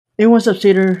Hey, what's up,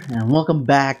 Sater, and welcome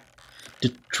back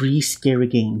to Three Scary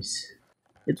Games.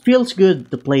 It feels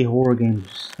good to play horror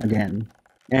games again.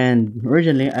 And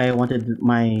originally, I wanted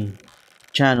my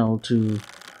channel to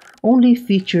only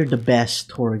feature the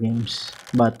best horror games,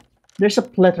 but there's a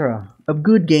plethora of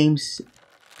good games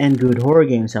and good horror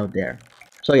games out there.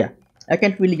 So yeah, I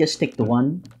can't really just stick to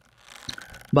one,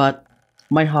 but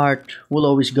my heart will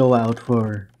always go out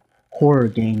for horror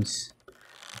games.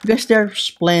 Because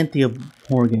there's plenty of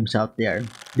horror games out there.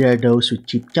 There are those with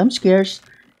cheap jump scares,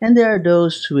 and there are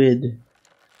those with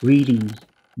really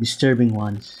disturbing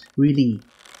ones, really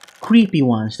creepy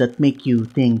ones that make you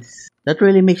think, that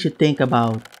really makes you think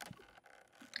about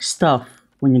stuff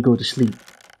when you go to sleep.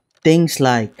 Things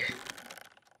like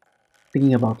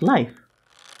thinking about life,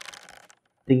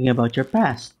 thinking about your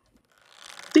past,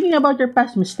 thinking about your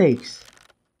past mistakes,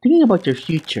 thinking about your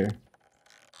future,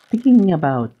 thinking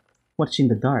about what's in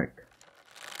the dark,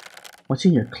 what's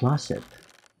in your closet,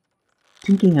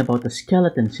 thinking about the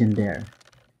skeletons in there,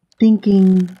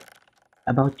 thinking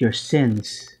about your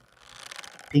sins,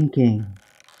 thinking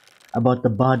about the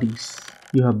bodies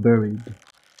you have buried.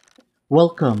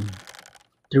 Welcome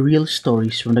to Real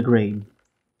Stories from the Grave,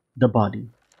 The Body.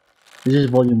 This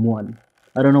is volume 1.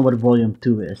 I don't know what volume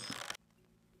 2 is.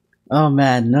 Oh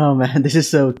man, no man, this is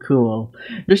so cool.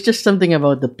 There's just something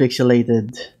about the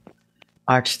pixelated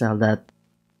art style that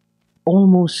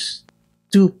almost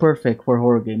too perfect for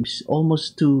horror games,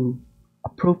 almost too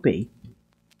appropriate.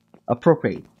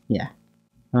 Appropriate, yeah.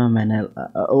 Oh man,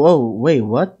 oh wait,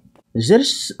 what? Is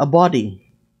this a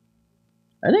body?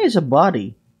 I think it's a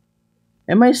body.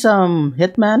 Am I some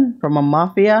hitman from a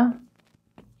mafia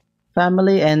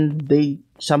family and they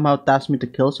somehow tasked me to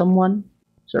kill someone?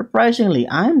 Surprisingly,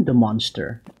 I'm the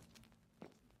monster.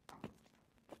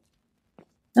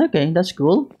 Okay, that's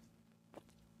cool.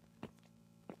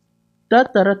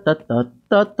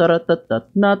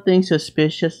 Nothing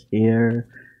suspicious here.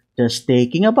 Just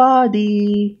taking a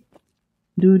body.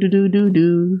 Do do do do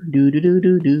do do do do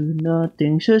do do.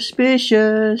 Nothing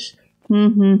suspicious.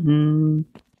 Time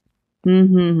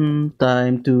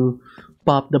to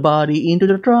pop the body into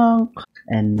the trunk,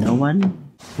 and no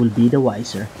one will be the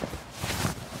wiser.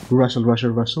 Rustle,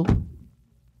 rustle, rustle.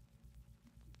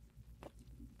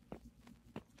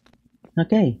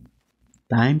 Okay,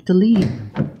 time to leave.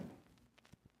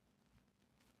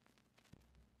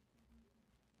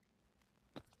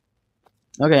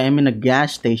 Okay, I'm in a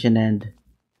gas station and...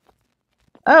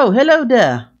 Oh, hello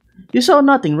there! You saw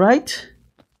nothing, right?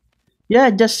 Yeah,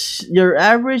 just your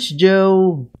average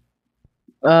Joe...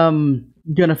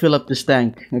 Gonna fill up this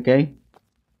tank, okay?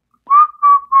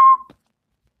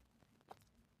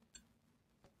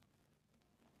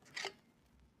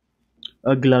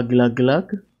 A glug glug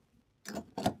glug.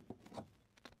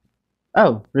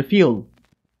 Oh, refuel.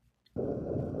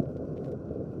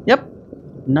 Yep,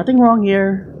 nothing wrong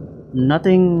here.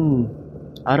 Nothing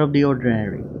out of the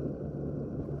ordinary.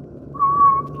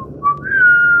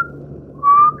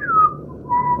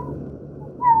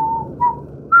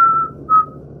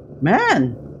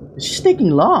 Man, this is taking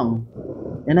long.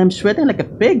 And I'm sweating like a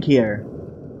pig here.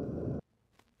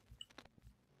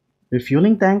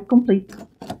 Refueling tank complete.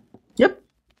 Yep.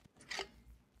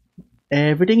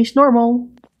 Everything is normal.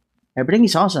 Everything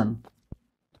is awesome.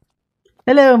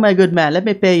 Hello, my good man. Let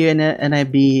me pay you, and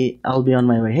I'll be on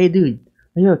my way. Hey, dude,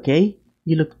 are you okay?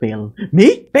 You look pale.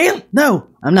 Me? Pale? No,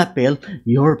 I'm not pale.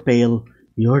 You're pale.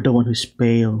 You're the one who's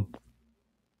pale.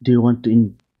 Do you want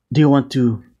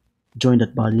to join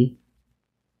that body?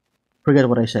 Forget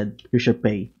what I said. You should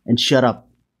pay and shut up.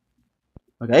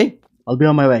 Okay? I'll be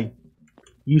on my way.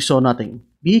 You saw nothing.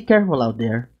 Be careful out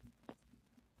there.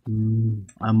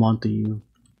 I'm on to you.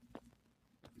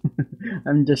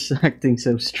 I'm just acting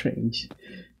so strange.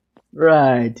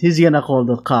 Right, he's gonna call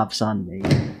the cops on me.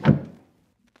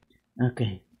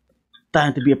 Okay,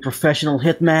 time to be a professional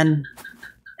hitman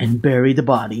and bury the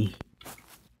body.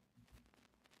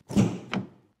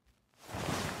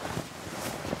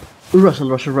 Rustle,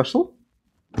 rustle, rustle.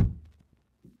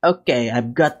 Okay,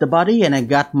 I've got the body and I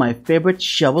got my favorite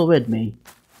shovel with me.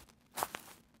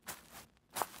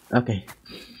 Okay.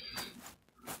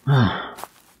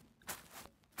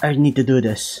 I need to do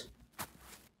this,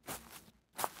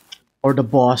 or the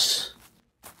boss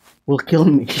will kill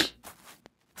me.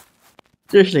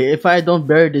 Seriously, if I don't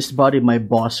bury this body, my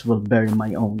boss will bury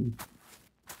my own.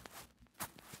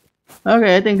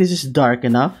 Okay, I think this is dark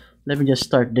enough. Let me just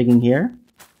start digging here.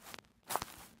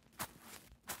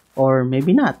 Or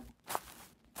maybe not.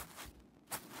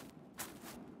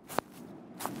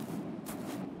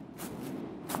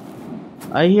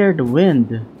 I hear the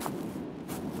wind.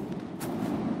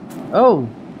 Oh,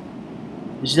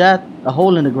 is that A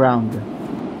hole in the ground.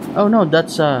 Oh no,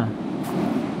 that's a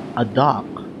dock.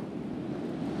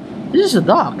 This is a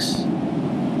docks.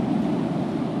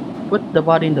 Put the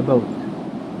body in the boat.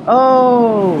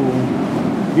 Oh,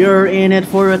 you're in it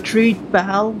for a treat,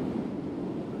 pal.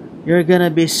 You're gonna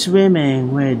be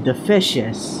swimming with the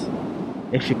fishes,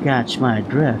 if you catch my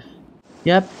drift.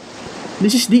 Yep,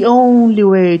 this is the only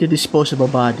way to dispose of a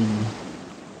body.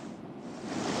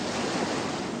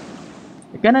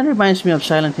 It kinda reminds me of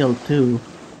Silent Hill 2,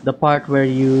 the part where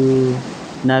you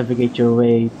navigate your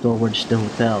way towards the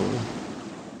hotel.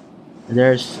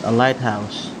 There's a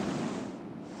lighthouse.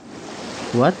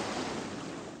 What?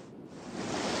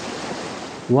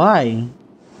 Why?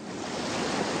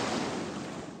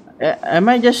 Am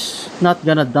I just not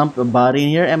gonna dump a body in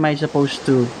here? Am I supposed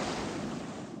to?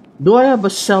 Do I have a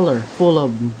cellar full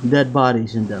of dead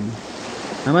bodies in them?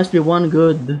 I must be one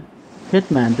good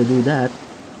hitman to do that.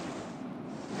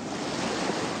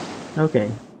 Okay.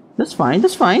 That's fine,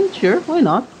 sure, why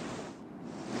not?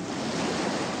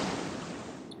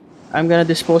 I'm gonna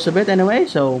dispose of it anyway,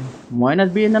 so why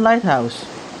not be in the lighthouse?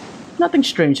 Nothing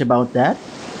strange about that,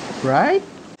 right?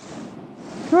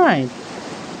 Right.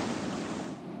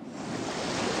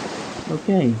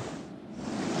 Okay.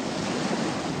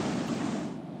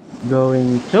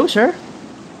 Going closer.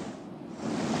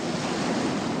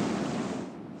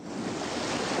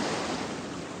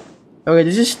 Okay,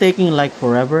 this is taking like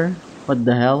forever. What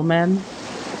the hell, man?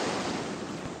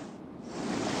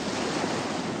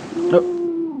 Oh.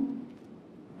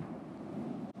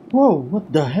 Whoa,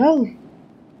 what the hell?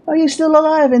 Are you still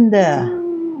alive in there?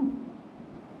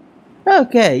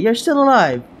 Okay, you're still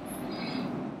alive.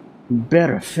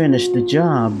 Better finish the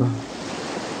job.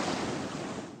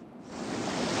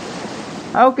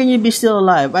 How can you be still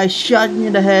alive? I shot you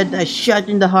in the head, I shot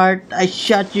you in the heart, I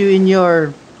shot you in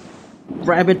your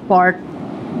private part.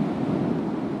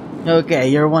 Okay,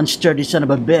 you're one sturdy son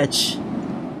of a bitch.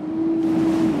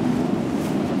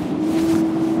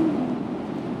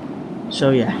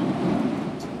 So yeah.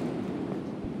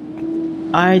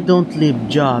 I don't leave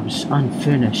jobs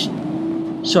unfinished.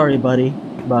 Sorry, buddy,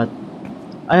 but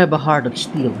I have a heart of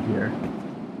steel here.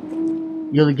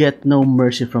 You'll get no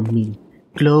mercy from me.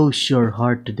 Close your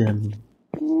heart to them,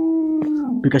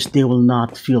 because they will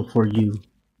not feel for you.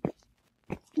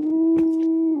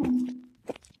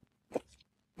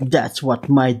 That's what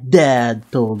my dad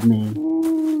told me.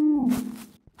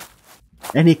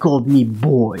 And he called me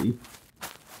boy.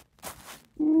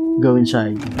 Go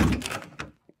inside.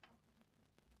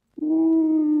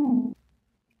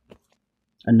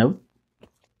 A note?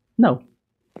 No.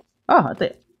 Ah,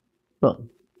 well,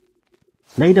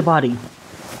 lay the body.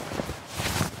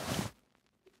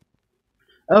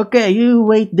 Okay, you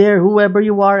wait there, whoever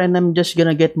you are, and I'm just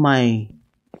gonna get my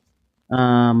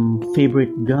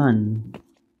favorite gun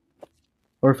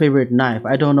or favorite knife.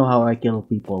 I don't know how I kill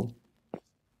people.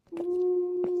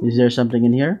 Is there something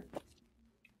in here?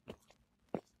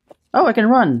 Oh, I can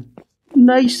run.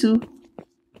 Nice.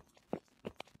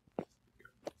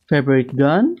 Favorite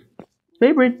gun?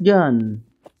 Favorite gun.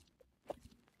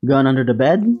 Gun under the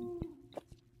bed?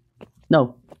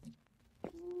 No.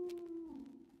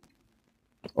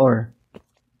 Or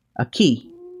a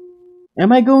key.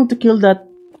 Am I going to kill that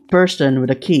person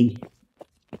with a key?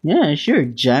 Yeah, sure.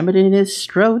 Jam it in his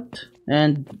throat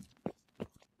and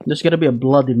there's gonna be a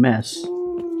bloody mess.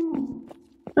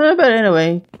 But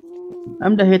anyway,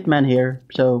 I'm the hitman here,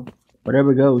 so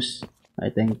whatever goes, I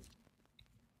think.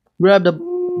 Grab the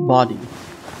body.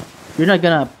 You're not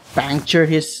gonna puncture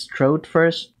his throat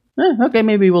first? Okay,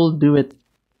 maybe we'll do it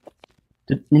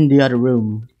in the other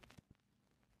room.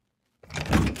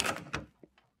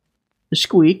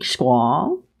 Squeak,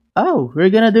 squall. Oh, we're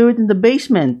gonna do it in the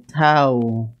basement.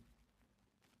 How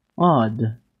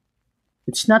odd.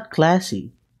 It's not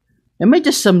classy. Am I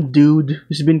just some dude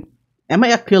who's been... Am I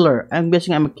a killer? I'm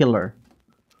guessing I'm a killer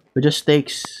who just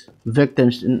takes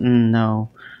victims.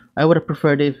 No. I would have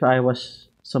preferred if I was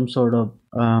some sort of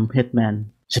hitman.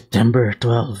 September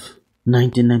 12,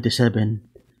 1997.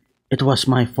 It was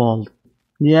my fault.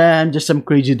 Yeah, I'm just some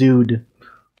crazy dude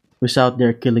who's out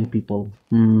there killing people.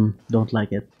 Don't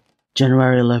like it.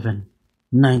 January 11,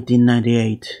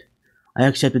 1998. I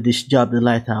accepted this job at the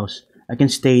lighthouse. I can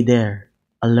stay there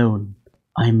alone.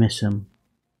 I miss him.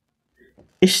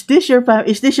 Is this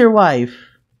your wife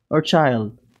or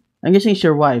child? I'm guessing it's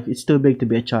your wife. It's too big to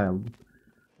be a child.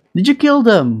 Did you kill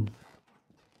them?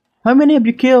 How many have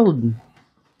you killed?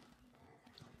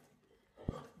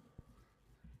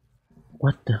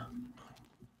 What the?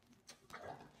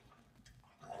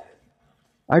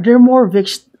 Are there more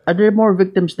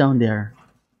victims down there?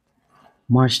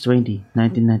 March 20,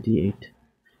 1998.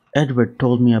 Edward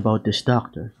told me about this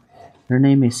doctor. Her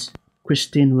name is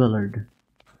Christine Willard.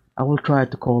 I will try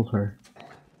to call her.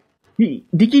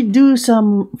 Did you do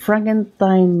some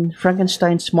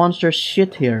Frankenstein's monster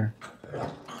shit here?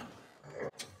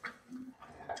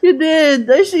 You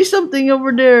did! I see something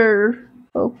over there!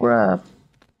 Oh crap.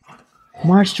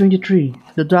 March 23.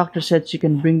 The doctor said she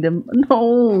can bring them.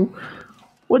 No!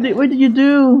 What did you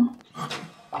do?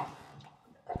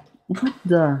 What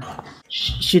the?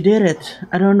 She did it.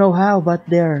 I don't know how, but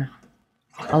they're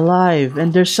alive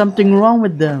and there's something wrong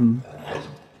with them.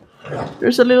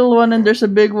 There's a little one and there's a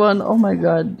big one. Oh my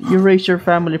god. You raised your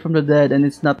family from the dead and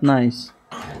it's not nice.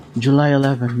 July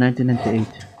 11, 1998.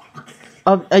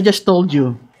 I just told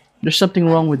you. There's something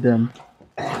wrong with them.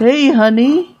 Hey,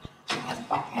 honey.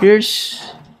 Here's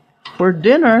for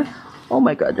dinner. Oh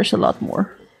my god, there's a lot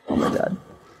more. Oh my god.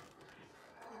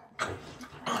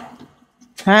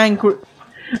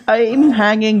 I'm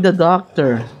hanging the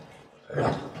doctor.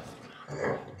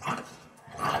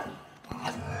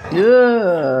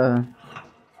 Yeah.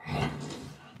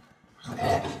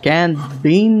 Canned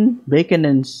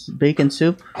bacon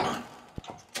soup.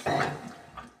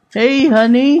 Hey,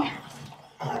 honey.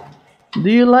 Do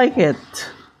you like it?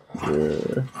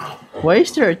 Why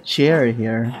is there a chair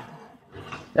here?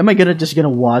 Am I just gonna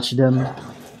watch them?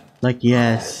 Like,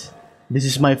 yes, this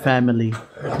is my family.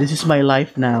 This is my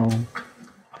life now.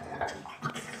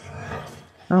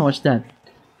 Oh, what's that?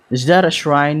 Is that a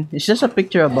shrine? Is this a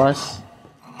picture of us?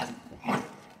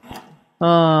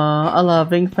 A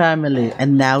loving family.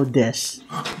 And now this.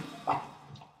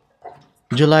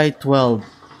 July 12,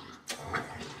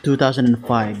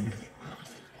 2005.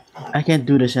 I can't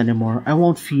do this anymore. I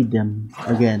won't feed them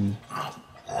again.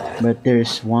 But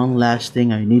there's one last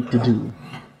thing I need to do.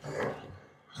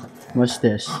 What's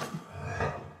this?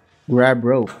 Grab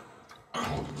rope.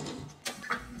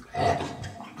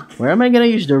 Where am I gonna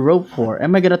use the rope for?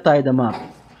 Am I gonna tie them up?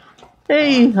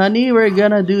 Hey, honey, we're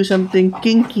gonna do something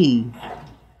kinky.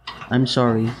 I'm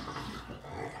sorry.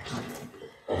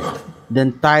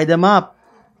 Then tie them up.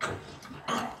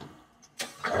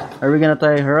 Are we gonna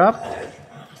tie her up?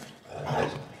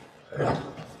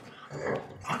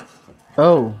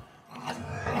 Oh.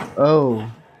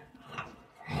 Oh.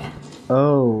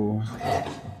 Oh.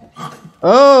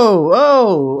 Oh,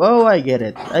 oh, oh, I get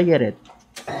it. I get it.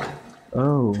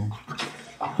 Oh.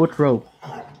 Put rope.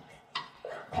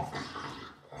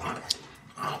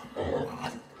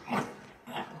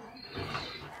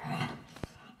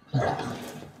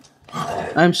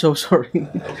 I'm so sorry.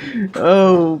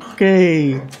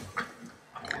 Okay.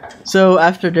 So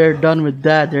after they're done with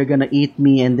that, they're gonna eat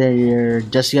me and they're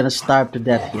just gonna starve to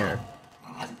death here.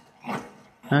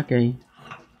 Okay.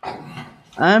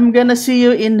 I'm gonna see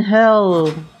you in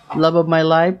hell, love of my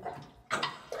life.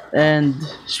 And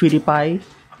sweetie pie.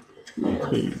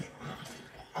 Okay.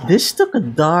 This took a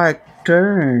dark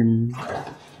turn.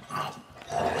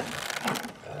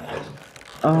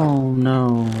 Oh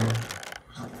no.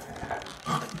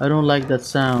 I don't like that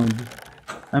sound.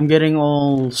 I'm getting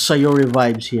all Sayori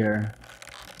vibes here.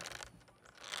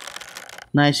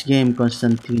 Nice game,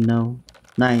 Constantino.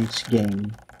 Nice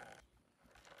game.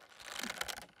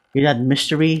 It had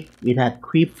mystery, it had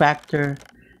creep factor,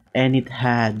 and it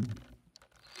had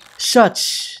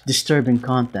such disturbing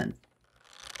content.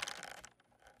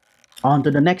 On to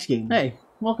the next game. Hey,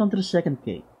 welcome to the second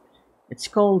game. It's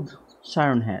called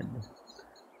Siren Head.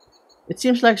 It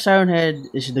seems like Siren Head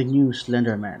is the new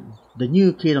Slenderman, the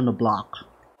new kid on the block.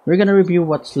 We're gonna review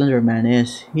what Slenderman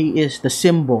is. He is the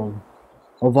symbol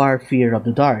of our fear of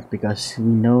the dark because we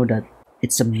know that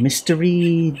it's a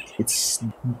mystery, it's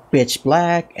pitch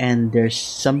black, and there's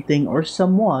something or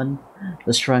someone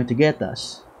that's trying to get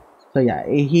us. So yeah,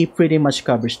 he pretty much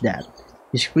covers that.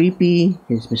 He's creepy,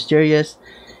 he's mysterious,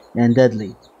 and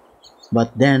deadly.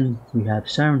 But then we have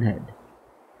Siren Head.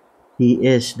 He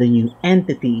is the new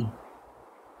entity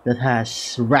that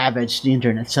has ravaged the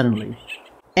internet suddenly.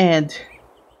 And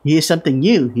he is something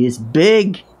new. He is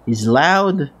big, he's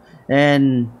loud,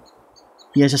 and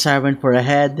he has a siren for a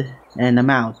head and a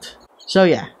mouth. So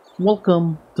yeah,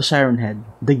 welcome to Siren Head,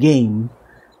 the game,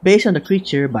 based on the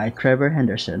creature by Trevor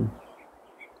Henderson.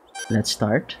 Let's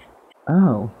start.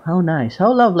 Oh, how nice,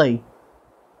 how lovely.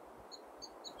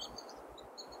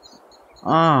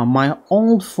 Ah, my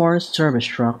old forest service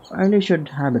truck. I really should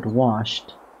have it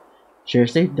washed.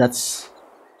 Seriously, that's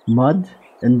mud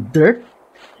and dirt?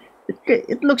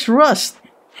 It looks rust.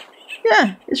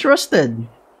 Yeah, it's rusted.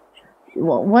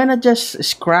 Why not just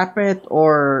scrap it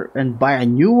and buy a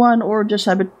new one, or just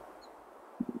have it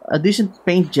a decent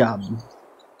paint job?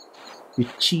 You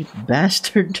cheap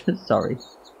bastard. Sorry.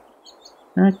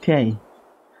 Okay.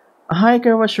 A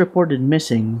hiker was reported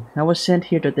missing. I was sent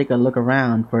here to take a look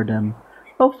around for them.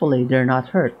 Hopefully they're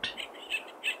not hurt.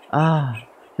 Ah,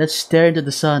 let's stare into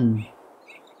the sun.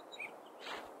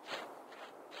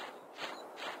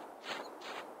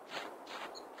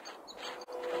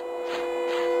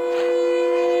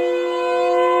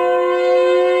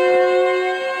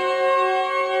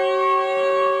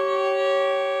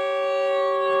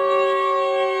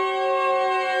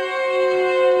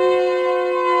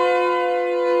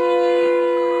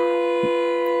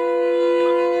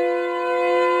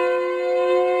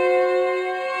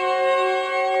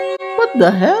 What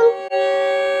the hell?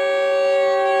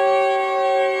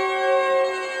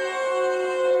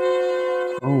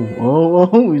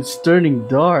 Oh, it's turning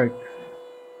dark.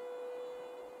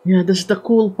 Yeah, that's the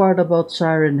cool part about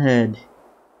Siren Head.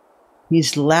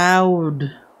 He's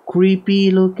loud, creepy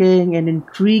looking, and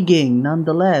intriguing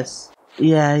nonetheless.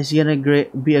 Yeah, he's gonna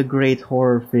be a great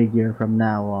horror figure from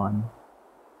now on.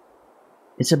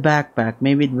 It's a backpack,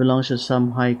 maybe it belongs to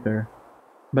some hiker.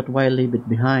 But why leave it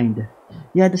behind?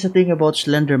 Yeah, that's the thing about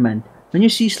Slenderman. When you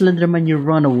see Slenderman, you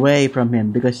run away from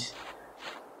him because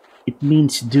it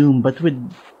means doom. But with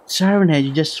Siren Head,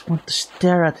 you just want to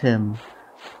stare at him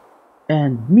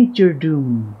and meet your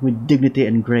doom with dignity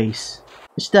and grace.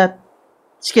 Is that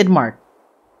skid mark?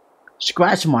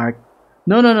 Scratch mark?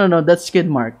 No, that's skid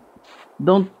mark.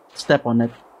 Don't step on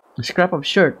it. A scrap of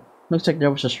shirt. Looks like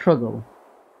there was a struggle.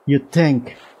 You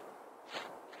think.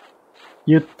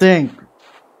 You think.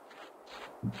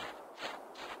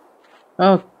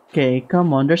 Okay,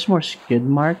 come on, there's more skid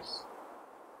marks.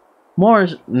 More?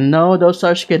 No, those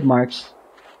are skid marks,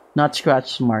 not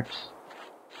scratch marks.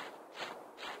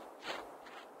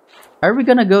 Are we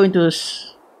gonna go into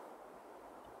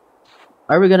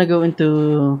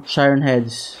Siren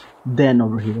Head's den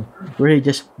over here, where he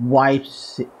just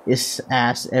wipes his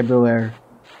ass everywhere?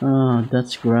 Oh,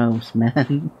 that's gross,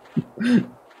 man.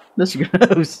 That's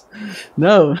gross.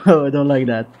 No, I don't like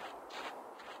that.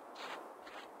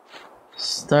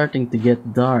 Starting to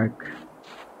get dark.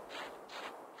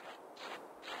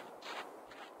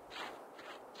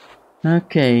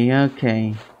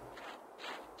 Okay.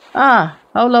 Ah,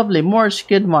 how lovely, more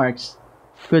skid marks.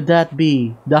 Could that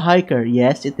be the hiker?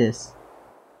 Yes, it is.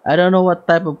 I don't know what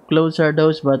type of clothes are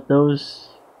those, but those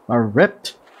are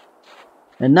ripped.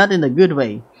 And not in a good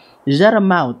way. Is that a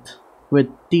mouth with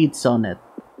teeth on it?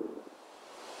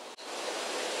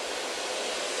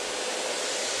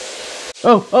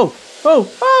 Oh,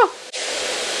 ah!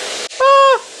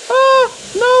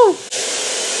 No!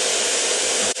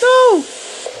 No!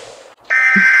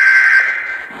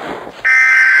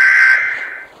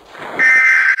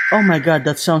 Oh my god,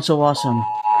 that sounds so awesome.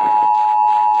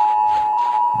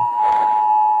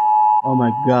 Oh my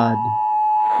god.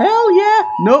 Hell yeah!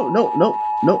 No.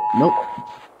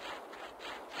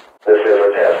 This is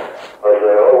a test of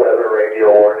the no-weather radio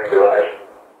warning device.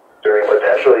 During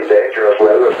potentially dangerous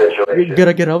weather situations, You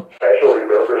gotta get out. specially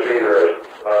built receivers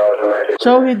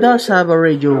So he does have a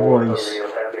radio voice.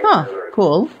 Huh,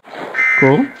 cool.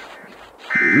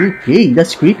 Okay,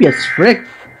 that's creepy as frick.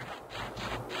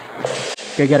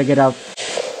 Okay, gotta get out.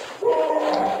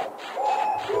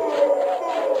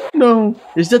 No,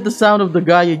 is that the sound of the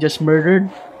guy you just murdered?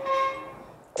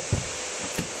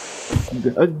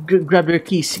 Grab your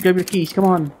keys, come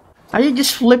on. Are you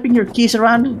just flipping your keys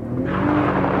around?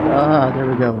 Ah, there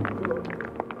we go.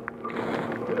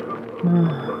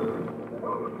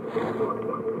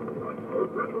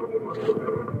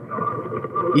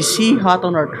 Is he hot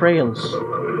on our trails?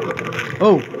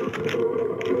 Oh!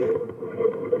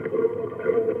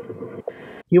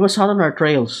 He was hot on our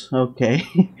trails. Okay.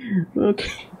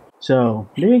 Okay. So,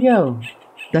 there you go.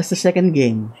 That's the second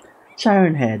game.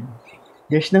 Siren Head.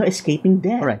 There's no escaping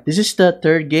death. Alright, this is the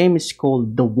third game. It's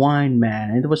called The Wine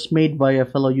Man. It was made by a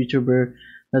fellow YouTuber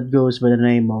that goes by the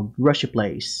name of Rushy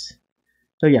Plays.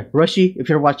 So yeah, Rushy, if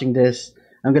you're watching this,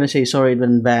 I'm gonna say sorry in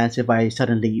advance if I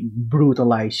suddenly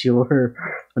brutalize your,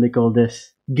 what do you call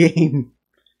this, game.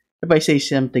 If I say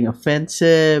something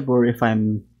offensive or if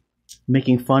I'm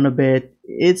making fun of it,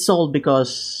 it's all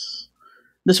because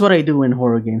that's what I do in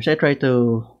horror games. I try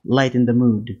to lighten the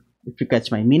mood, if you catch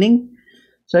my meaning.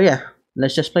 So yeah,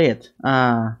 let's just play it.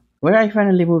 Where I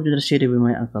finally moved to the city with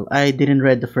my uncle. I didn't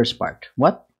read the first part.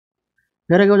 What?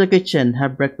 Gotta go to the kitchen,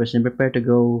 have breakfast, and prepare to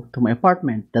go to my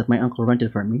apartment that my uncle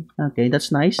rented for me. Okay, that's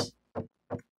nice.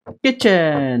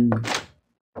 Kitchen!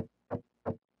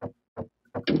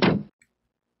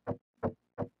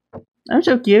 I'm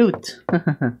so cute!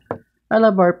 I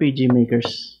love RPG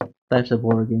makers, types of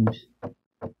horror games.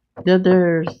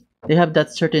 They have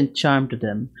that certain charm to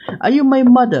them. Are you my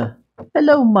mother?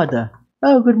 Hello, mother.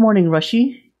 Oh, good morning,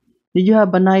 Rushy. Did you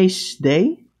have a nice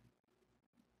day?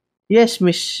 Yes,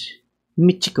 Miss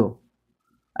Michiko.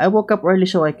 I woke up early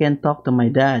so I can talk to my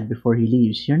dad before he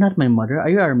leaves. You're not my mother. Are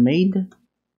you our maid?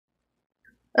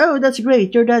 Oh, that's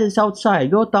great. Your dad is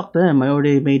outside. Go talk to him. I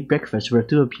already made breakfast for the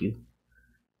two of you.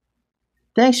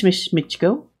 Thanks, Miss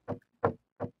Michiko.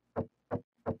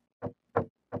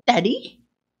 Daddy?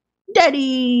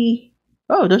 Daddy!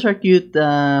 Oh, those are cute,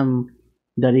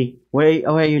 Daddy. Why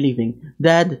are you leaving?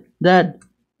 Dad,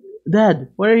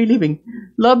 why are you leaving?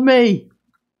 Love me!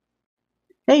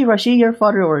 Hey, Rashi, your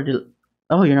father ordered.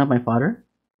 Oh, you're not my father?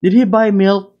 Did he buy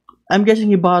milk? I'm guessing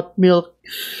he bought milk.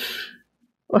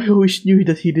 I always knew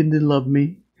that he didn't love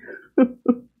me.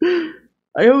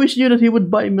 I always knew that he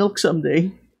would buy milk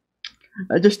someday.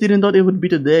 I just didn't thought it would be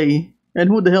today. And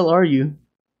who the hell are you?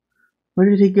 Where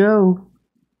did he go?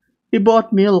 He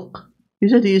bought milk. He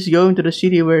said he is going to the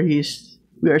city where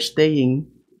we are staying.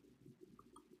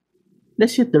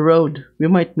 Let's hit the road. We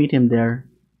might meet him there.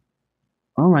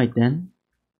 Alright then.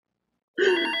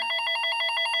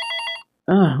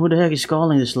 Ah, who the heck is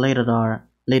calling this late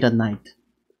at night?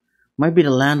 Might be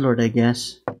the landlord, I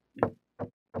guess.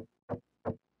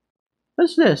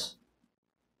 What's this?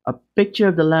 A picture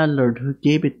of the landlord who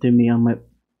gave it to me on my...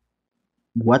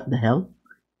 What the hell?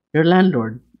 Your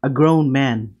landlord, a grown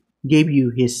man, gave you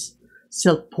his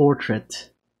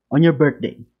self-portrait on your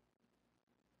birthday.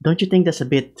 Don't you think that's a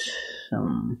bit,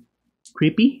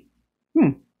 creepy?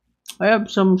 I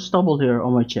have some stubble here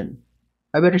on my chin.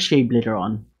 I better shave later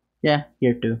on. Yeah,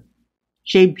 here too.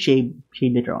 Shave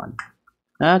later on.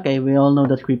 Okay, we all know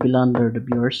that creepy landlord of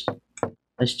yours.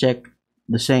 Let's check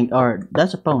the sink. Or,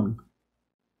 that's a phone.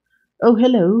 Oh,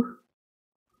 hello.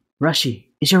 Rashi,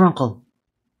 it's your uncle.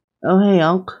 Oh, hey,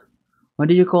 Unc. Why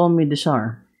did you call me this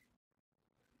hour?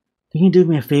 Can you do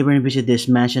me a favor and visit this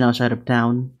mansion outside of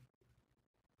town?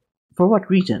 For what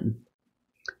reason?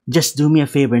 Just do me a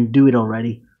favor and do it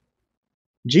already.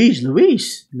 Jeez,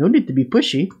 Louise, no need to be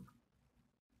pushy.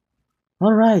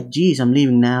 Alright, jeez, I'm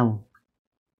leaving now.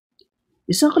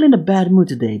 Is Uncle in a bad mood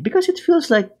today? Because it feels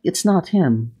like it's not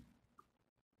him.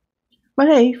 But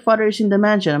hey, Father is in the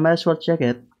mansion, I might as well check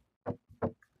it.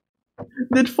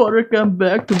 Did Father come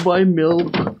back to buy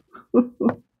milk?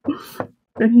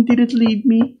 And he didn't leave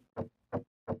me?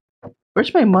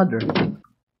 Where's my mother?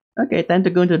 Okay, time to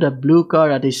go into the blue car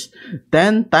that is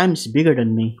 10 times bigger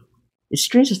than me. It's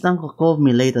strange that Uncle called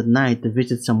me late at night to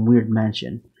visit some weird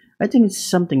mansion. I think it's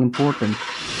something important.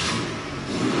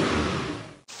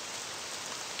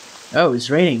 Oh, it's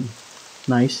raining.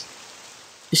 Nice.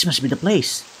 This must be the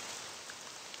place.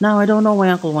 Now, I don't know why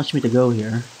Uncle wants me to go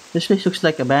here. This place looks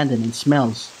like abandoned and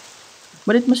smells.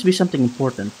 But it must be something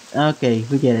important. Okay,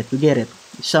 we get it.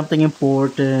 Something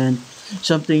important.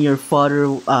 Something your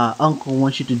uncle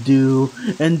wants you to do.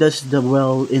 And that's the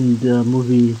well in the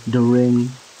movie The Ring.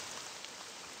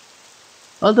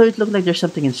 Although it looked like there's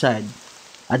something inside.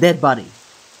 A dead body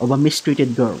of a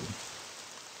mistreated girl.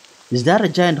 Is that a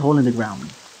giant hole in the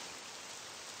ground?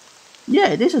 Yeah,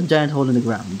 it is a giant hole in the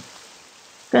ground.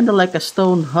 Kinda like a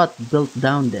stone hut built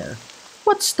down there.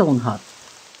 What stone hut?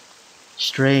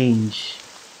 Strange.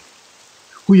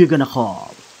 Who you gonna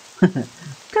call?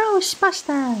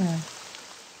 Ghostbuster!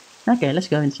 Okay, let's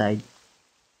go inside.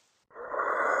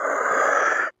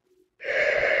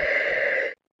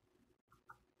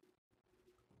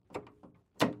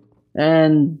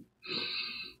 And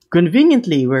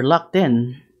conveniently, we're locked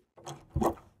in.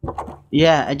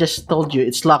 Yeah, I just told you,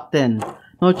 it's locked in.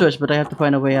 No choice, but I have to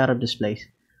find a way out of this place.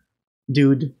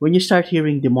 Dude, when you start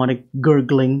hearing demonic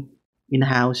gurgling in the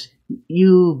house,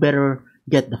 you better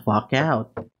get the fuck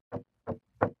out.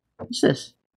 What's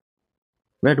this?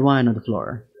 Red wine on the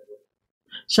floor.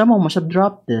 Someone must have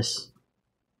dropped this.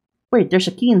 Wait, there's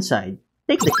a key inside.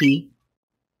 Take the key.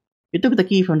 You took the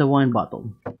key from the wine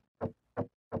bottle.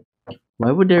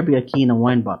 Why would there be a key in a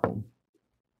wine bottle?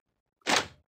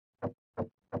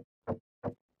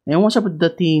 And what's up with the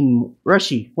theme?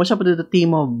 Rashi, what's up with the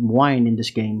theme of wine in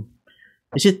this game?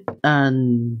 Is it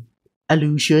an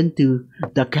allusion to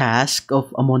the cask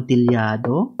of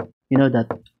Amontillado? You know that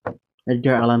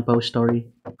Edgar Allan Poe story?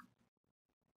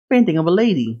 Painting of a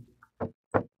lady.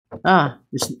 Ah,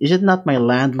 is it not my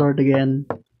landlord again?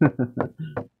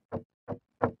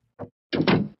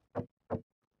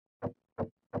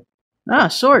 Ah,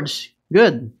 swords.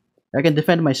 Good. I can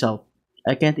defend myself.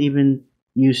 I can't even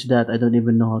use that. I don't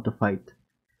even know how to fight.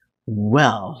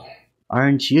 Well,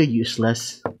 aren't you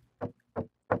useless?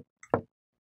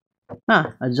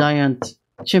 Ah, a giant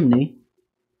chimney.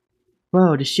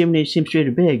 Wow, this chimney seems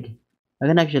really big. I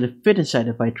can actually fit inside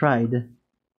if I tried.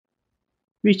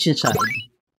 Reach inside.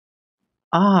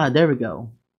 Ah, there we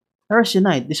go. Heresy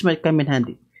Knight, this might come in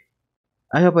handy.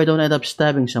 I hope I don't end up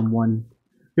stabbing someone.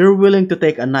 You're willing to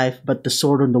take a knife, but the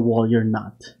sword on the wall you're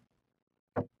not.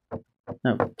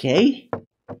 Okay?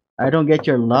 I don't get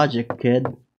your logic, kid.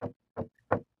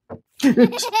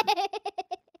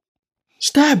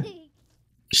 Stab!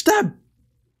 Stab!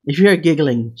 If you're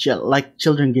giggling, like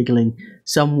children giggling,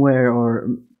 somewhere or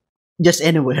just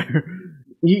anywhere,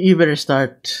 you better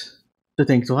start to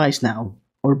think twice now.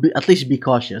 Or at least be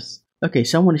cautious. Okay,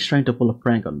 someone is trying to pull a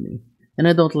prank on me. And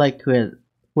I don't like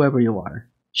whoever you are.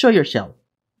 Show yourself.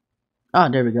 Ah,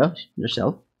 there we go.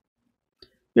 Yourself.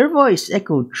 Your voice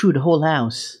echoed through the whole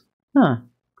house. Huh.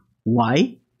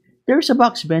 Why? There's a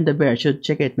box behind the bear. Should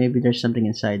check it. Maybe there's something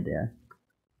inside there.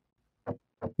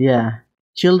 Yeah.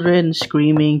 Children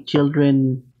screaming,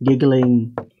 children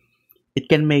giggling. It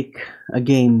can make a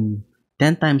game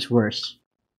 10 times worse.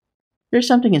 There's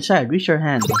something inside. Reach your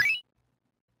hand.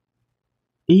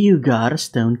 You got a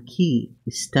stone key.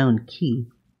 Stone key.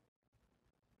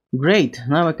 Great.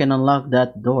 Now I can unlock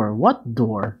that door. What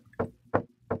door?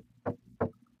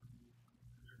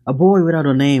 A boy without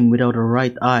a name, without a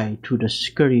right eye. Through the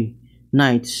scurry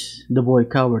nights, the boy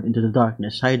cowered into the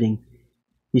darkness, hiding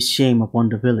his shame upon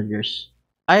the villagers.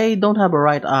 I don't have a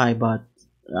right eye, but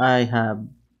I have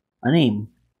a name.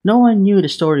 No one knew the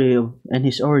story of and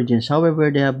his origins.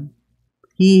 However,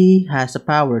 he has a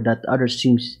power that others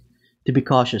seems to be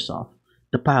cautious of.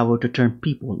 The power to turn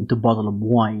people into bottle of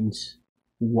wines.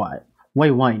 Why?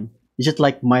 Why wine? Is it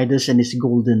like Midas and his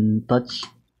golden touch?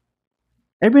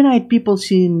 Every night people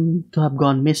seem to have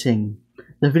gone missing.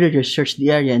 The villagers searched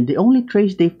the area and the only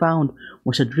trace they found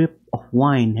was a drip of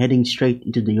wine heading straight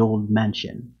into the old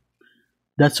mansion.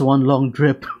 That's one long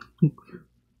drip.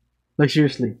 Like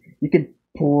seriously, you can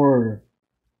pour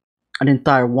an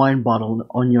entire wine bottle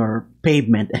on your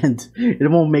pavement and it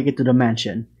won't make it to the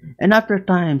mansion. And after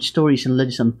time, stories and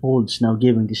legends unfolds, now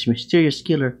giving this mysterious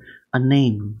killer a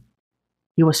name.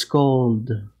 He was called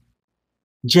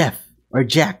Jeff or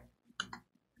Jack,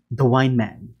 the Wine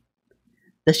Man.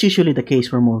 That's usually the case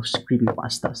for most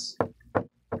creepypastas.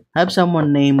 Have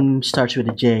someone name starts with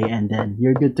a J and then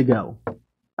you're good to go.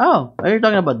 Oh, are you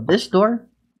talking about this door?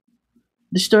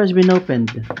 This door has been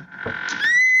opened.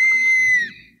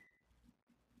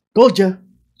 Told ya!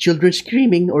 Children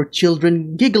screaming or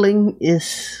children giggling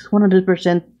is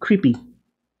 100% creepy.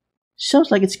 Sounds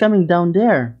like it's coming down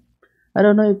there. I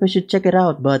don't know if I should check it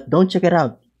out, but don't check it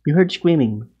out. You heard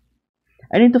screaming.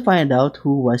 I need to find out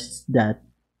who was that.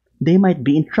 They might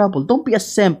be in trouble. Don't be a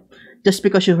simp just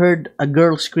because you heard a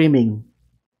girl screaming.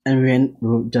 And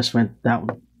we just went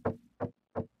down.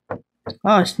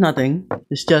 Oh, it's nothing.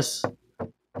 It's just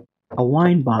a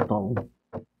wine bottle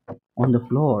on the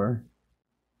floor.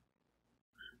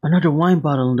 Another wine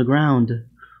bottle on the ground.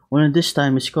 Only this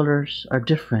time its colors are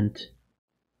different.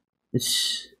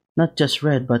 It's not just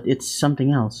red, but it's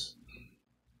something else.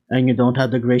 And you don't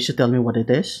have the grace to tell me what it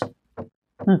is?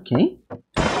 Okay.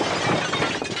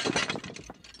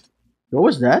 What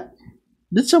was that?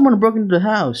 Did someone broke into the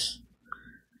house?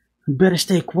 Better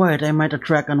stay quiet, I might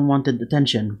attract unwanted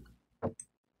attention.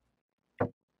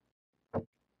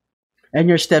 And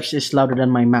your steps is louder than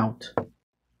my mouth.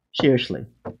 Seriously.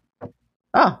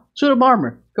 Ah, suit of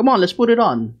armor. Come on, let's put it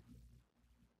on.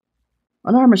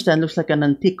 An armor stand looks like an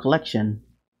antique collection.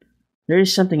 There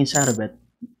is something inside of it.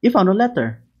 You found a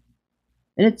letter.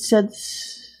 And it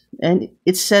says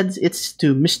it's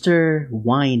to Mr.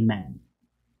 Wineman.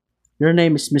 Your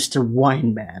name is Mr.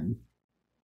 Wineman.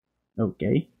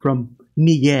 Okay. From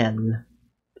Miguel.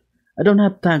 I don't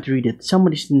have time to read it.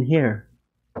 Someone is in here.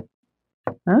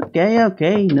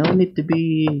 Okay. No need to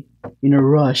be in a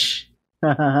rush.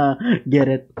 Get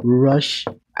it? Rush.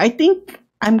 I think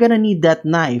I'm gonna need that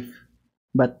knife.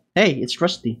 But hey, it's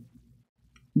rusty.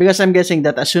 Because I'm guessing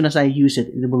that as soon as I use it,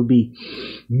 it will be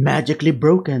magically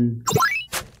broken.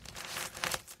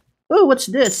 Oh, what's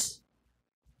this?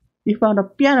 You found a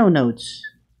piano notes.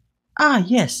 Ah,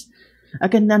 yes. I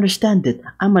can understand it.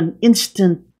 I'm an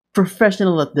instant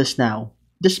professional at this now.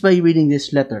 Just by reading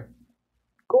this letter.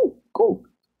 Cool.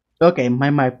 Okay, my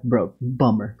mic broke.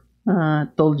 Bummer.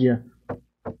 Told you.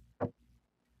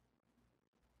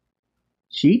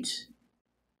 Sheets?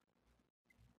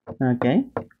 Okay.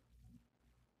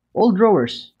 Old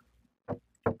drawers.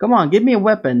 Come on, give me a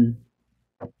weapon.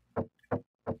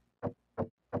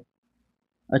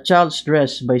 A child's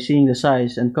dress, by seeing the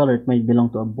size and color, it might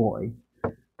belong to a boy.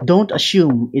 Don't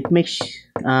assume. It makes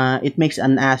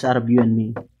an ass out of you and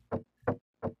me.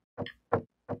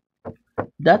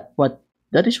 That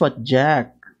is what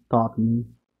Jack taught me.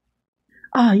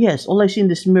 Ah, yes, all I see in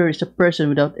this mirror is a person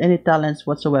without any talents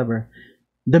whatsoever.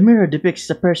 The mirror depicts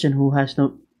a person who has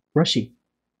no... Rushy.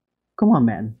 Come on,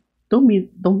 man. Don't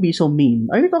be so mean.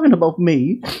 Are you talking about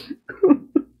me?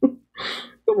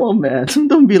 Come on, man.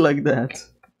 Don't be like that.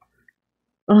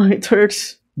 Oh, it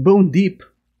hurts bone deep.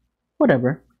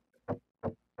 Whatever.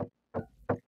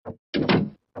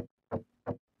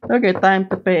 Okay, time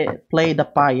to play the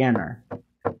piano.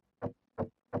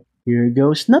 Here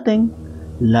goes nothing.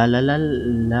 La la la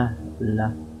la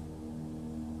la.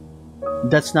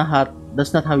 That's not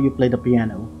how you play the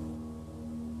piano.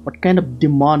 What kind of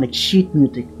demonic sheet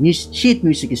music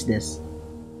is this?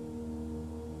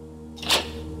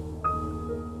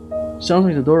 Sounds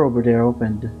like the door over there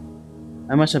opened.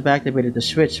 I must have activated the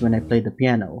switch when I played the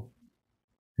piano.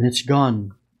 And it's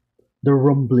gone. The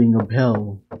rumbling of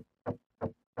hell.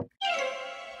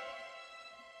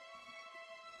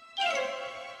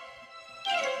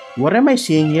 What am I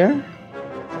seeing here?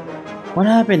 What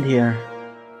happened here?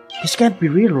 This can't be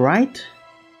real, right?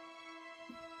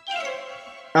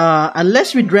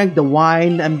 Unless we drank the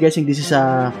wine, I'm guessing this is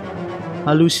a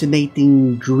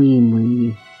hallucinating dream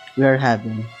we are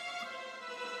having.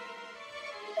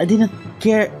 I did not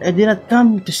care. I did not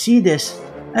come to see this.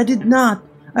 I did not.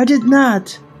 I did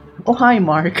not. Oh, hi,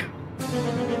 Mark.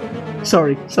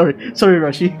 Sorry,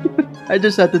 Rashi. I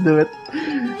just had to do it.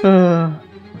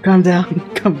 Calm down,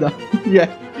 calm down. Yeah,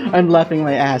 I'm laughing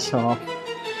my ass off.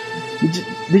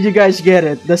 Did you guys get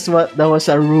it? That was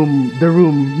the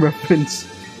room reference.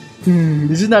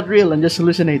 This is not real. I'm just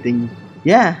hallucinating.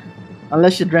 Yeah,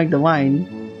 unless you drank the wine.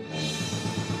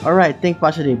 Alright, think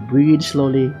positive. Breathe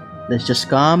slowly. Let's just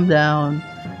calm down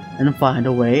and find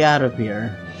a way out of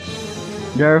here.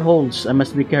 There are holes. I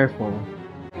must be careful.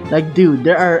 Like, dude,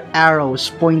 there are arrows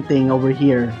pointing over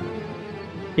here.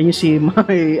 Can you see my...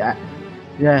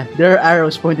 yeah, there are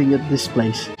arrows pointing at this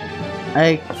place.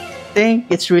 I think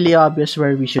it's really obvious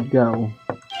where we should go.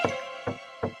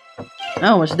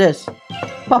 Oh, what's this?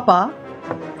 Papa?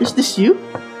 Is this you?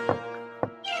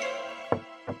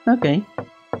 Okay.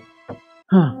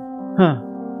 Huh.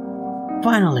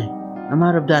 Finally, I'm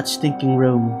out of that stinking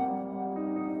room.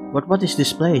 But what is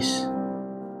this place?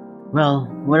 Well,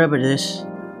 whatever it is,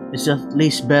 it's at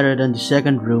least better than the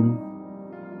second room.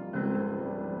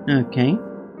 Okay.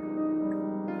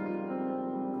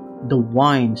 The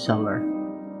wine cellar.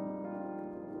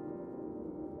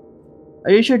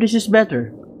 Are you sure this is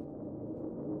better?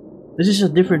 This is a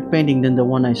different painting than the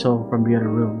one I saw from the other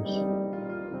rooms.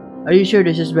 Are you sure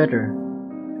this is better?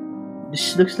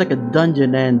 This looks like a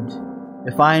dungeon, and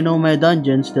if I know my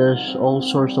dungeons, there's all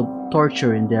sorts of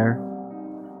torture in there.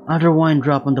 Other wine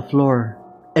drop on the floor.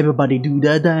 Everybody do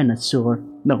the dinosaur.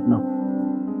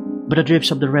 No. But the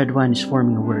drips of the red wine is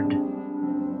forming a word.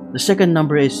 The second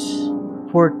number is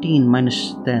 14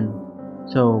 minus 10.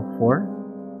 So 4?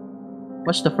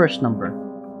 What's the first number?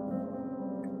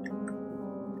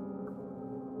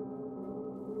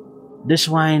 This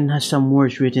wine has some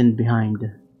words written behind.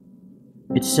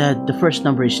 It said the first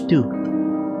number is 2.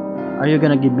 Are you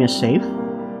gonna give me a safe?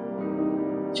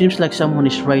 Seems like someone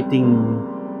is writing...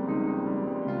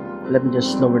 Let me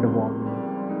just lower the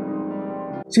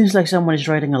volume. Seems like someone is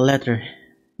writing a letter.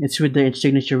 It's with the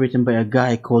signature written by a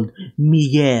guy called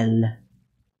Miguel.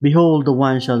 Behold the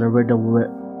wine cellar where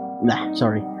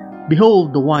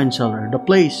Behold the wine cellar, the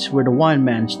place where the wine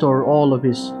man store all of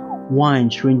his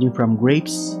wines ranging from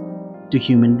grapes to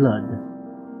human blood.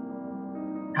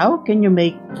 How can you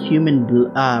make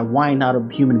wine out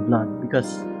of human blood?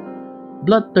 Because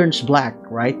blood turns black,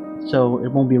 right? So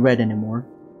it won't be red anymore.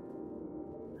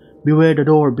 Beware the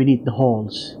door beneath the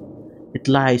halls. It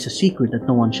lies a secret that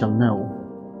no one shall know.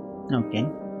 Okay.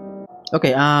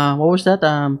 Okay, what was that?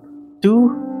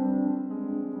 2?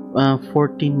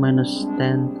 14 minus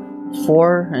 10.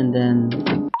 4, and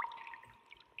then...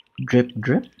 Drip.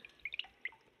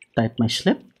 Type my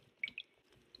slip.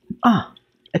 Ah!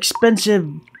 Expensive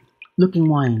looking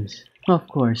wines. Of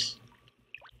course.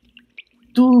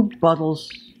 2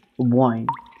 bottles of wine.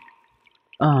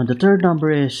 The third number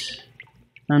is...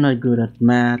 I'm not good at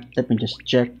math. Let me just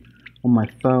check on my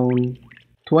phone.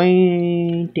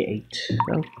 28.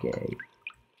 Okay.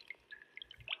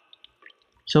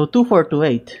 So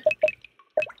 2428.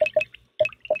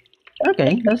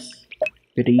 Okay, that's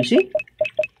pretty easy.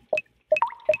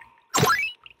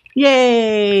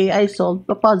 Yay! I solved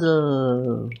the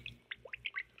puzzle.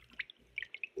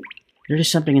 There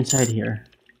is something inside here.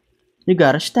 You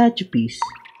got a statue piece.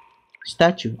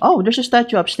 Statue. Oh, there's a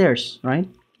statue upstairs, right?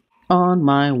 On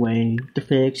my way to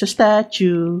fix a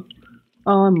statue.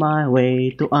 On my way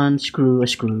to unscrew a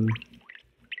screw.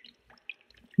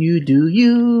 You do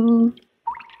you.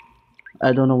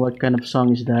 I don't know what kind of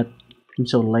song is that. I'm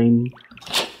so lame.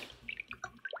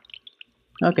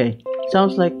 Okay,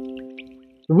 sounds like...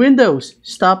 Windows,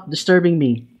 stop disturbing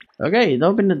me. Okay,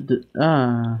 open the.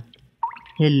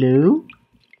 Hello?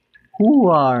 Who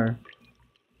are?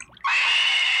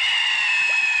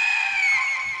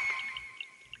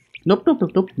 Nope, nope,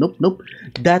 nope, nope, nope, nope.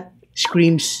 That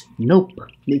screams nope.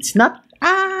 It's not.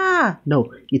 Ah!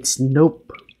 No, it's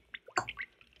nope.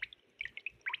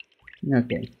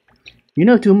 Okay. You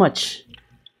know too much.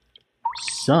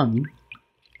 Son?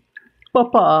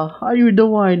 Papa, are you the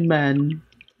wine man?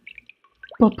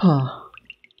 Papa,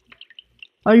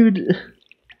 are you the...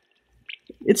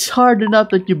 It's hard enough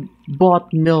that you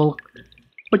bought milk,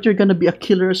 but you're gonna be a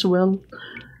killer as well?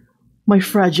 My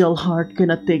fragile heart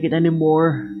cannot take it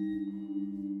anymore.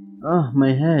 Oh,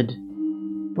 my head.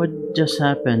 What just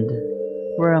happened?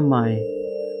 Where am I?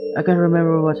 I can't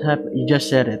remember what happened. You just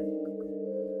said it.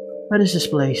 What is this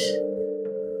place?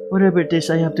 Whatever it is,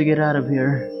 I have to get out of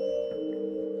here.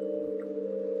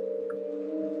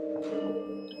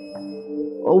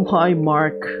 Oh, hi,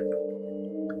 Mark.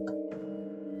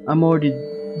 I'm already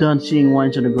done seeing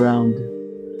wines on the ground.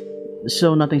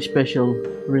 So nothing special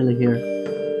really here.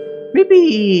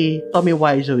 Maybe Tommy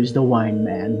Wiseau is the wine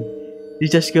man. He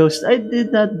just goes, I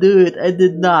did not do it, I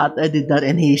did not,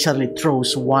 and he suddenly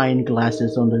throws wine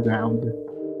glasses on the ground.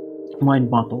 Wine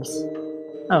bottles.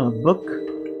 Oh, a book.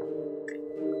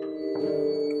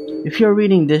 If you're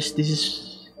reading this,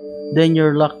 then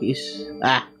your luck is...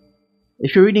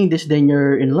 If you're reading this, then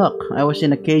you're in luck. I was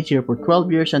in a cage here for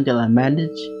 12 years until I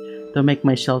managed to make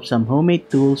myself some homemade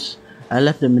tools. I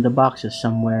left them in the boxes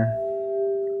somewhere.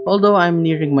 Although I'm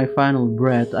nearing my final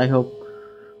breath, I hope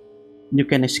you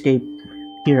can escape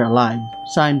here alive.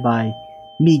 Signed by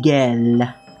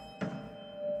Miguel.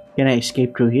 Can I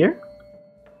escape through here?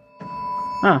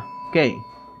 Okay.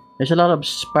 There's a lot of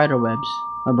spider webs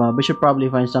above. We should probably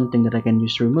find something that I can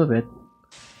use to remove it.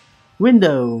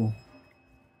 Window.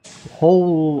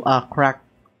 Whole crack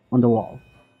on the wall.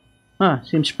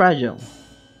 Seems fragile.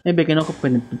 Maybe I can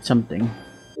open it with something.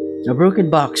 A broken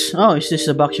box. Oh, is this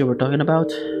the box you were talking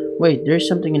about? Wait, there's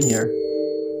something in here.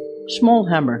 Small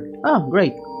hammer. Oh,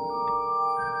 great.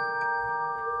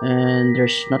 And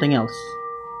there's nothing else.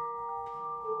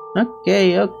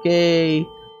 Okay.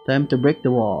 Time to break the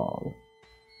wall.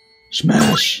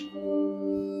 Smash!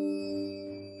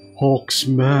 Hulk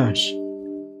smash.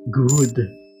 Good.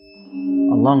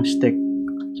 A long stick.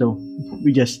 So,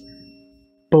 we just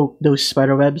poke those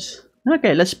spider webs.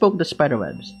 Okay, let's poke the spider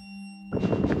webs.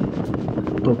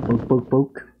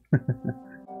 Poke.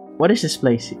 What is this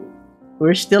place?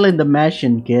 We're still in the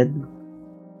mansion, kid.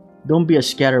 Don't be a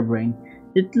scatterbrain.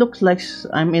 It looks like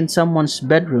I'm in someone's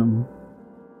bedroom.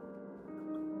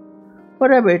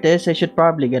 Whatever it is, I should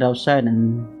probably get outside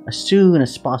and as soon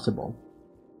as possible.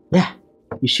 Yeah,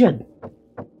 you should.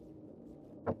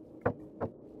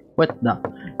 What the?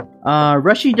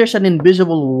 Rushy, there's an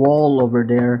invisible wall over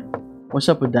there. What's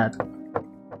up with that?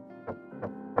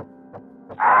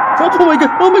 Oh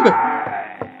my god!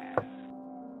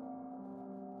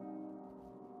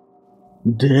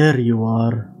 There you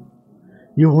are.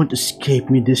 You won't escape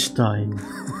me this time.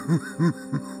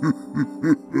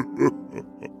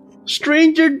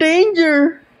 Stranger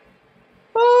danger!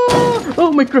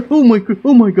 Oh my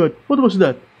god! What was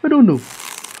that? I don't know.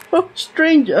 Oh,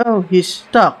 strange! Oh, he's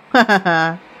stuck.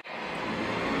 I'm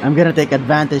gonna take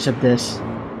advantage of this.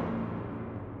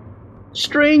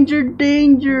 Stranger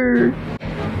danger!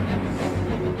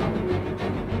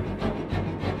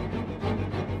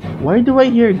 Why do I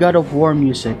hear God of War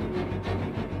music?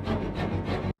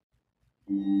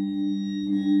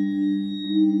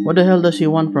 What the hell does he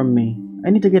want from me? I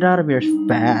need to get out of here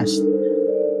fast.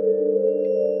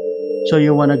 So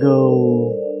you wanna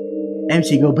go...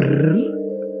 MC go brrrr?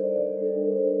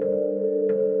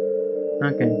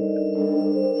 Okay.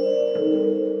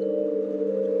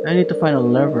 I need to find a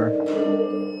lever.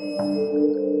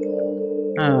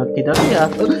 Okay.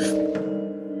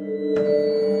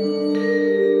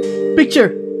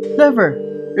 Picture! Lever!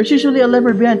 There's usually a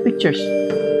lever behind pictures.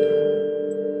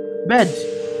 Beds.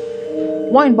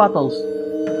 Wine bottles.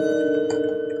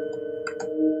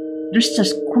 There's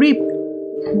just creep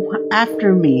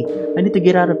after me. I need to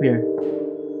get out of here.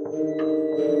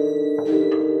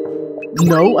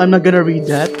 No, I'm not gonna read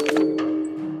that.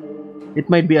 It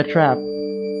might be a trap.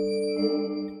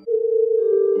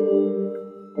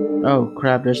 Oh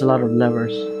crap, there's a lot of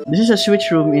levers. This is a switch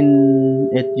room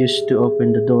it used to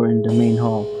open the door in the main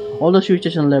hall. All the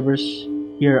switches and levers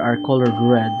here are colored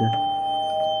red.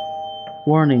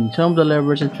 Warning, some of the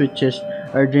levers and switches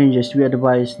are dangerous. We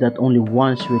advise that only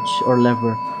one switch or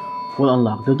lever will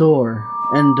unlock the door,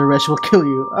 and the rest will kill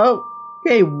you. Oh,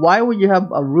 okay, why would you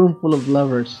have a room full of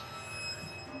levers?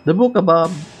 The book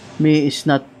above me is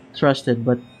not trusted,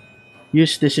 but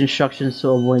Use these instructions to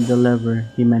avoid the lever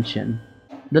he mentioned.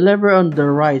 The lever on the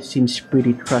right seems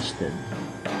pretty trusted.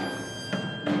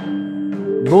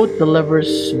 Both the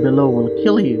levers below will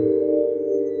kill you.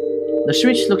 The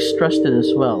switch looks trusted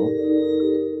as well.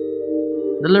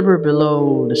 The lever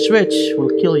below the switch will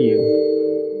kill you.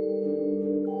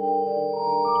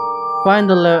 Find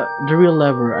the real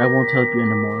lever, I won't help you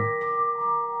anymore.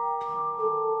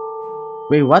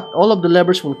 Wait, what? All of the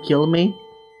levers will kill me?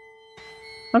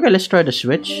 Okay, let's try the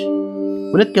switch.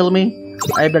 Will it kill me?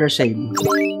 I better save.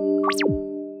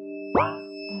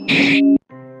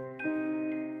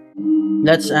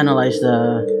 Let's analyze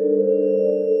the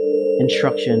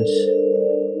instructions.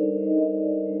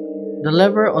 The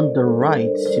lever on the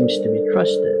right seems to be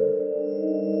trusted.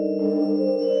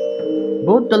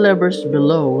 Both the levers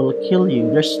below will kill you.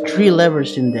 There's 3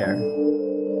 levers in there.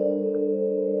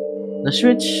 The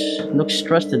switch looks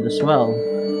trusted as well.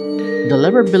 The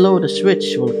lever below the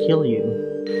switch will kill you.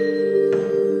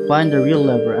 Find the real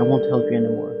lever, I won't help you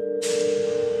anymore.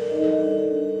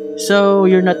 So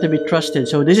you're not to be trusted,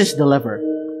 so this is the lever.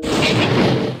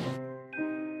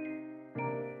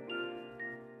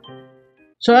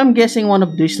 So I'm guessing one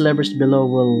of these levers below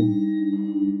will...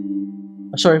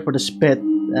 sorry for the spit.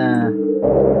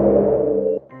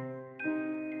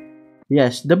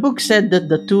 Yes, the book said that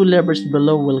the 2 levers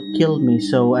below will kill me,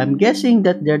 so I'm guessing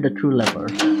that they're the true lever.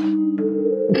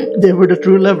 They were the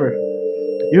true lever.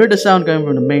 You heard the sound coming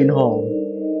from the main hall.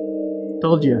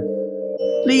 Told you.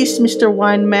 Please, Mr.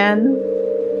 Wine Man,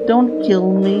 don't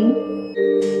kill me.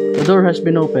 The door has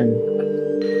been opened.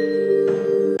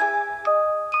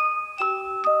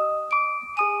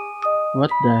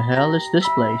 What the hell is this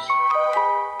place?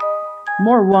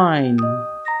 More wine.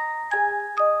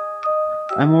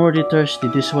 I'm already thirsty.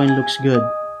 This wine looks good.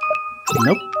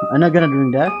 Nope, I'm not gonna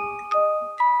drink that.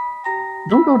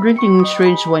 Don't go drinking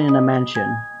strange wine in a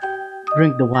mansion.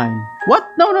 Drink the wine. What?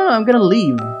 No, I'm gonna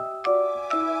leave.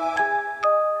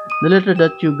 The letter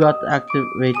that you got to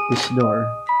activate this door.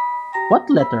 What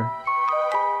letter?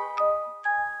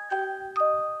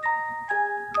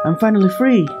 I'm finally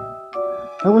free.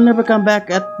 I will never come back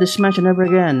at this mansion ever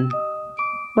again.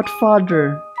 But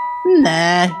father...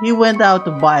 Nah, he went out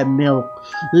to buy milk.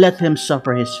 Let him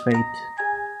suffer his fate.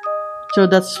 So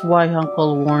that's why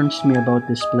Uncle warns me about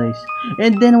this place.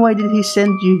 And then why did he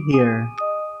send you here?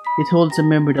 It holds a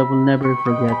memory that we'll never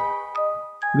forget.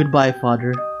 Goodbye,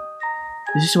 father.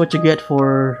 This is what you get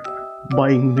for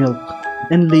buying milk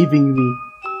and leaving me.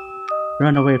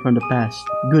 Run away from the past.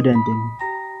 Good ending.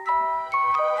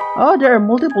 Oh, there are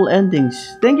multiple endings.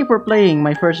 Thank you for playing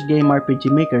my first game,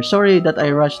 RPG Maker. Sorry that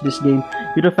I rushed this game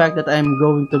due to the fact that I'm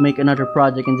going to make another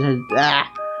project and said,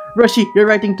 Rushy, you're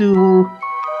writing too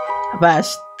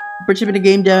fast. Purchasing the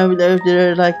game down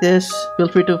there like this. Feel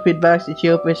free to feedback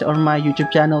Ethiopia's on my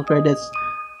YouTube channel credits.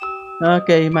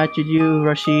 Okay, Matthew, you,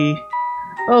 Rushy.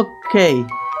 Okay.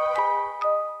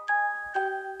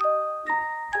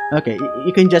 Okay,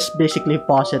 you can just basically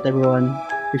pause it, everyone,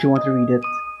 if you want to read it.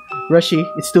 Rushy,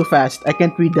 it's too fast. I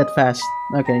can't read that fast.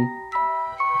 Okay.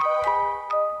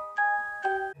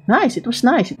 Nice, it was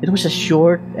nice. It was a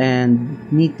short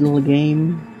and neat little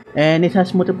game. And it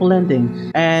has multiple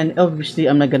endings. And obviously,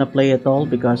 I'm not gonna play it all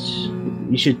because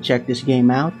you should check this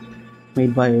game out.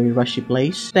 Made by Rushy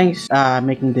Plays. Thanks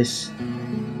making this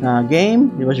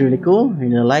game. It was really cool. I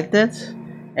really liked it.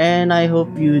 And I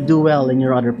hope you do well in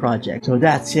your other project. So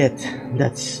that's it.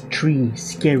 That's 3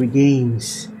 scary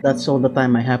games. That's all the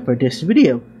time I have for this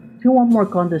video. If you want more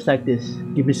content like this,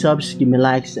 give me subs, give me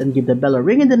likes, and give the bell a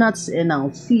ring in the nuts. And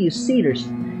I'll see you satyrs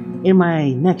in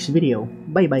my next video.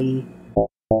 Bye bye.